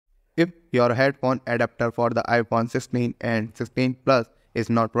If your headphone adapter for the iPhone 16 and 16 Plus is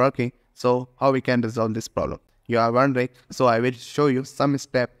not working, so how we can resolve this problem? You are wondering, so I will show you some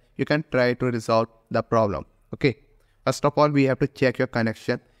steps you can try to resolve the problem. Okay. First of all, we have to check your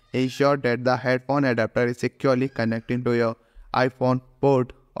connection. Ensure that the headphone adapter is securely connecting to your iPhone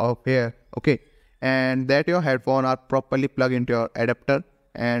port of here. Okay. And that your headphones are properly plugged into your adapter,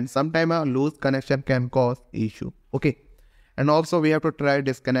 and sometimes a loose connection can cause issue. Okay. And also we have to try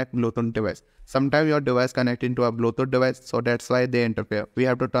disconnect Bluetooth device. Sometimes your device connecting to a Bluetooth device, so that's why they interfere. We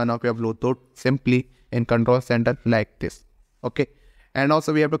have to turn off your Bluetooth simply in control center like this. Okay. And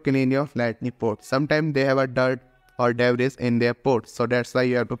also we have to clean your lightning port. Sometimes they have a dirt or debris in their port, so that's why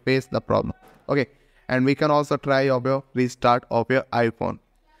you have to face the problem. Okay. And we can also try your restart of your iPhone.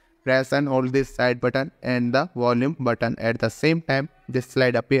 Press and hold this side button and the volume button at the same time. This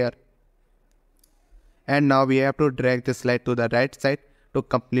slide appear. And now we have to drag this slide to the right side to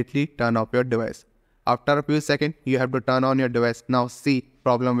completely turn off your device. After a few seconds, you have to turn on your device. Now see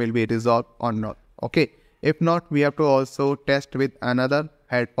problem will be resolved or not. Okay. If not, we have to also test with another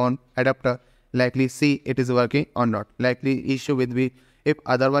headphone adapter. Likely see it is working or not. Likely issue with if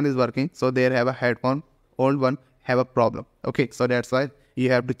other one is working, so there have a headphone, old one have a problem. Okay. So that's why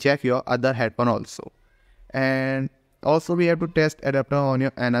you have to check your other headphone also. And also we have to test adapter on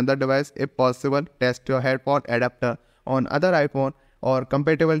your another device. If possible, test your headphone adapter on other iPhone or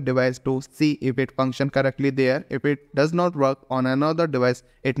compatible device to see if it function correctly there. If it does not work on another device,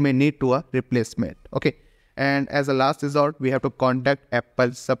 it may need to a replacement. Okay. And as a last resort, we have to contact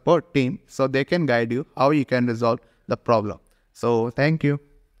Apple support team so they can guide you how you can resolve the problem. So thank you.